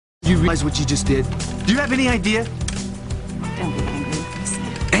you realize what you just did? Do you have any idea? Don't be angry with me,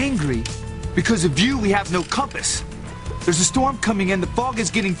 Sam. Angry? Because of you, we have no compass. There's a storm coming in, the fog is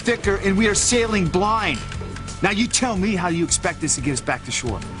getting thicker, and we are sailing blind. Now you tell me how you expect this to get us back to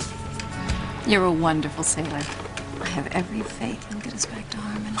shore. You're a wonderful sailor. I have every faith you'll get us back to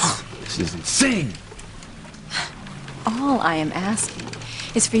Harmon. This is insane. All I am asking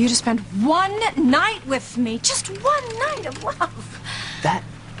is for you to spend one night with me. Just one night of love. That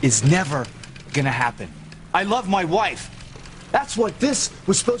is never gonna happen. I love my wife. That's what this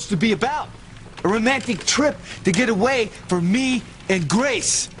was supposed to be about. A romantic trip to get away for me and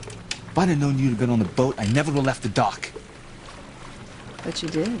Grace. If I'd have known you'd have been on the boat, I never would have left the dock. But you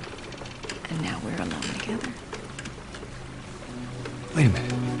did. And now we're alone together. Wait a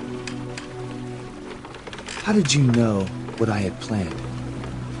minute. How did you know what I had planned?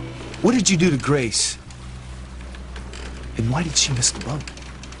 What did you do to Grace? And why did she miss the boat?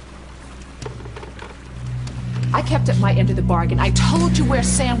 I kept up my end of the bargain. I told you where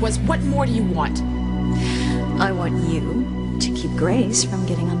Sam was. What more do you want? I want you to keep Grace from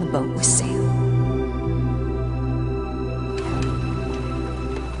getting on the boat with Sam.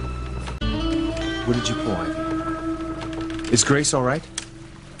 What did you pull, Ivy? Is Grace all right?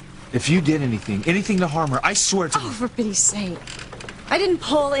 If you did anything to harm her, I swear to... Oh, for pity's sake. I didn't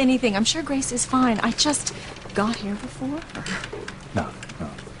pull anything. I'm sure Grace is fine. I just got here before her. No.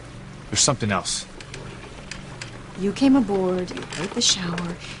 There's something else. You came aboard, you heard the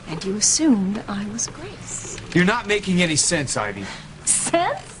shower, and you assumed I was Grace. You're not making any sense, Ivy.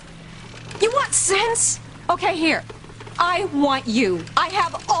 Sense? You want sense? Okay, here. I want you. I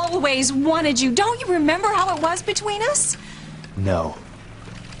have always wanted you. Don't you remember how it was between us? No.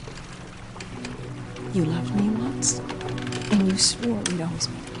 You loved me once, and you swore we'd always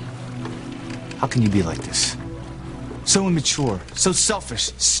be together. How can you be like this? So immature, so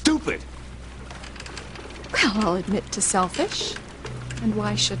selfish, stupid. Well, I'll admit to selfish. And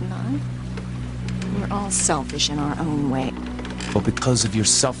why shouldn't I? We're all selfish in our own way. But because of your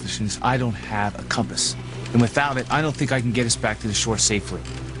selfishness, I don't have a compass. And without it, I don't think I can get us back to the shore safely.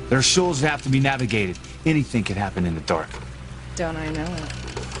 There are shoals that have to be navigated. Anything can happen in the dark. Don't I know it?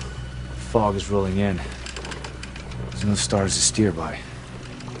 Fog is rolling in. There's no stars to steer by.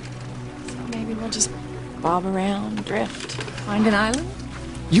 So maybe we'll just bob around, drift, find an island?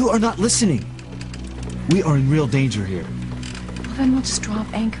 You are not listening. We are in real danger here. Well, then we'll just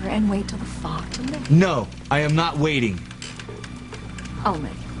drop anchor and wait till the fog to lift. No, I am not waiting. I'll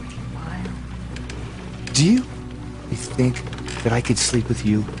make you wait a while. Do you think that I could sleep with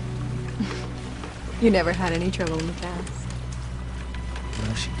you? You never had any trouble in the past.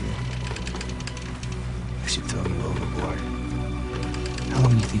 Well, she did. I should throw you overboard. How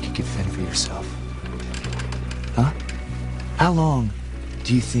long do you think you could fend for yourself? Huh? How long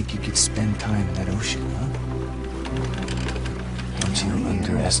do you think you could spend time in that ocean, huh? Don't you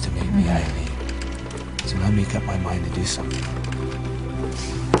underestimate me, Ivy. So I'll make up my mind to do something.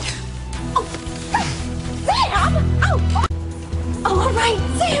 Oh, Sam! Oh! Oh, all right,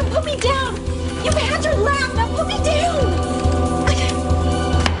 Sam, put me down! You've had your laugh, now put me down!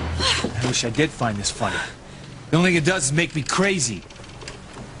 I wish I did find this funny. The only thing it does is make me crazy.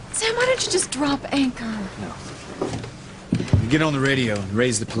 Sam, why don't you just drop anchor? No. You get on the radio and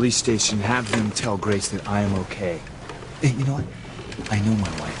raise the police station and have them tell Grace that I am okay. Hey, you know what? I know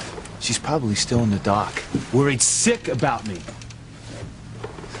my wife. She's probably still in the dock, worried sick about me.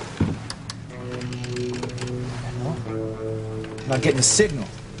 I'm not getting a signal.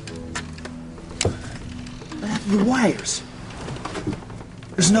 What happened to the wires?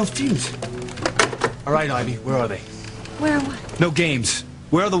 There's no fuse. All right, Ivy, where are they? Where what? No games.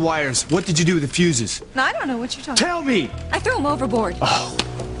 Where are the wires? What did you do with the fuses? No, I don't know what you're talking about. Tell me! I threw them overboard. Oh,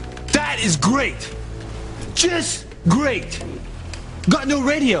 that is great! Just great! Got no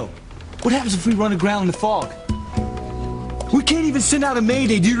radio. What happens if we run aground in the fog? We can't even send out a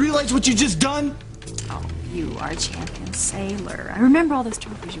mayday. Do you realize what you just done? Oh, you are a champion sailor. I remember all those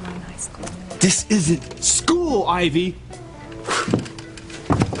trophies you won in high school. This isn't school, Ivy.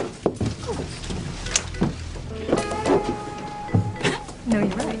 No, you're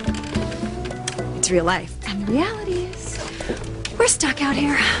right. It's real life. And the reality is, we're stuck out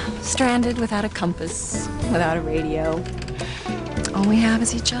here, stranded without a compass, without a radio. All we have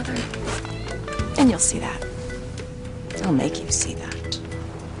is each other. And you'll see that. I'll make you see that.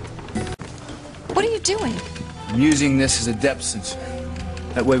 What are you doing? I'm using this as a depth sensor.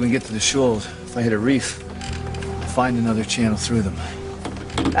 That way we can get to the shoals. If I hit a reef, I'll find another channel through them.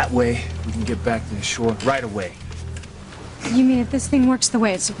 That way we can get back to the shore right away. You mean if this thing works the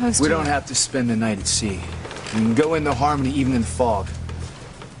way it's supposed to? We don't have to spend the night at sea. We can go into Harmony even in the fog.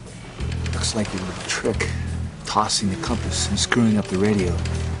 just like your little trick, tossing the compass and screwing up the radio,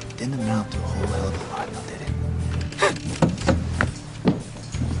 didn't amount to a whole hell of a lot, now did it?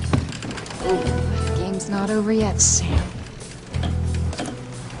 The game's not over yet, Sam.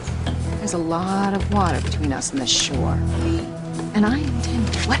 There's a lot of water between us and the shore. And I intend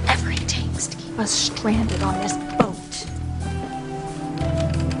to do whatever it takes to keep us stranded on this boat.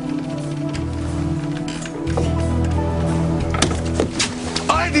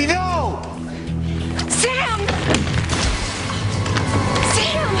 Ivy, no! Sam!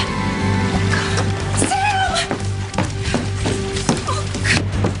 Sam! Sam!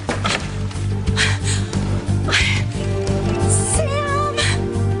 Sam!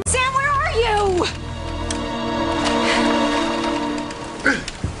 Sam, where are you?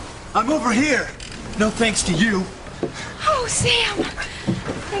 I'm over here. No thanks to you. Oh, Sam!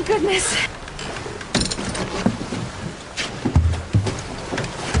 Thank goodness.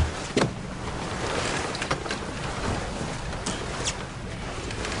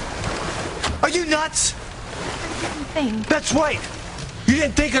 Are you nuts? Thing. That's right. You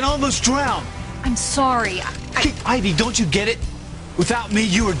didn't think I'd almost drown. I'm sorry. Hey, Ivy, don't you get it? Without me,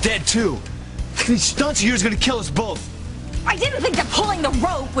 you were dead too. These stunts of yours are gonna kill us both. I didn't think that pulling the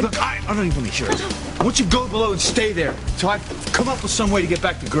rope would... Look, I don't even want to hear it. I want you to go below and stay there till I come up with some way to get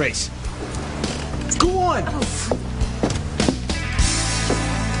back to Grace. Go on.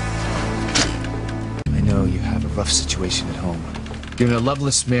 I know you have a rough situation at home. You're in a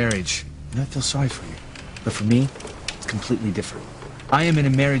loveless marriage, and I feel sorry for you. But for me, it's completely different. I am in a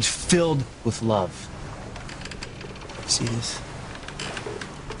marriage filled with love. See this?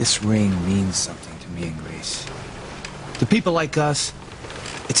 This ring means something to me and Grace. To people like us,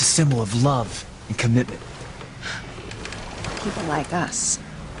 it's a symbol of love and commitment. People like us.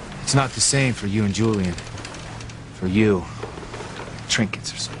 It's not the same for you and Julian. For you,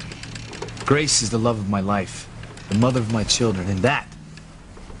 trinkets or something. Grace is the love of my life, the mother of my children, and that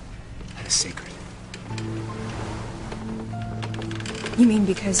is sacred. You mean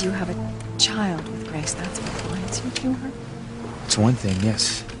because you have a child with Grace, that's what binds you to her? It's one thing,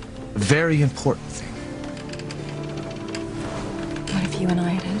 yes. A very important thing. What if you and I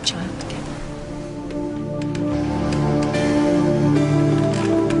had a child together?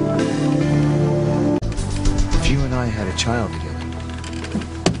 If you and I had a child together.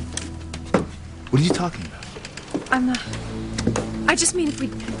 What are you talking about? I just mean if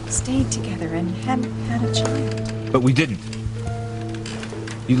we'd stayed together and hadn't had a child. But we didn't.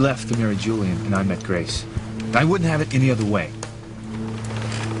 You left to marry Julian, and I met Grace. I wouldn't have it any other way.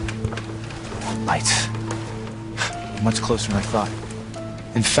 Lights. Much closer than I thought.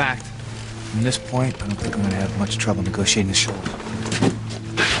 In fact, from this point, I don't think I'm going to have much trouble negotiating the shoals.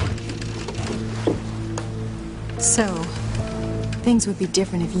 So, things would be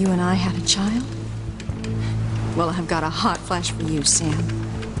different if you and I had a child? Well, I've got a hot flash for you, Sam.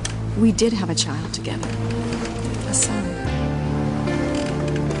 We did have a child together. A son.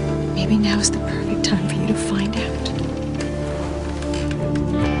 Maybe now's the perfect time for you to find out.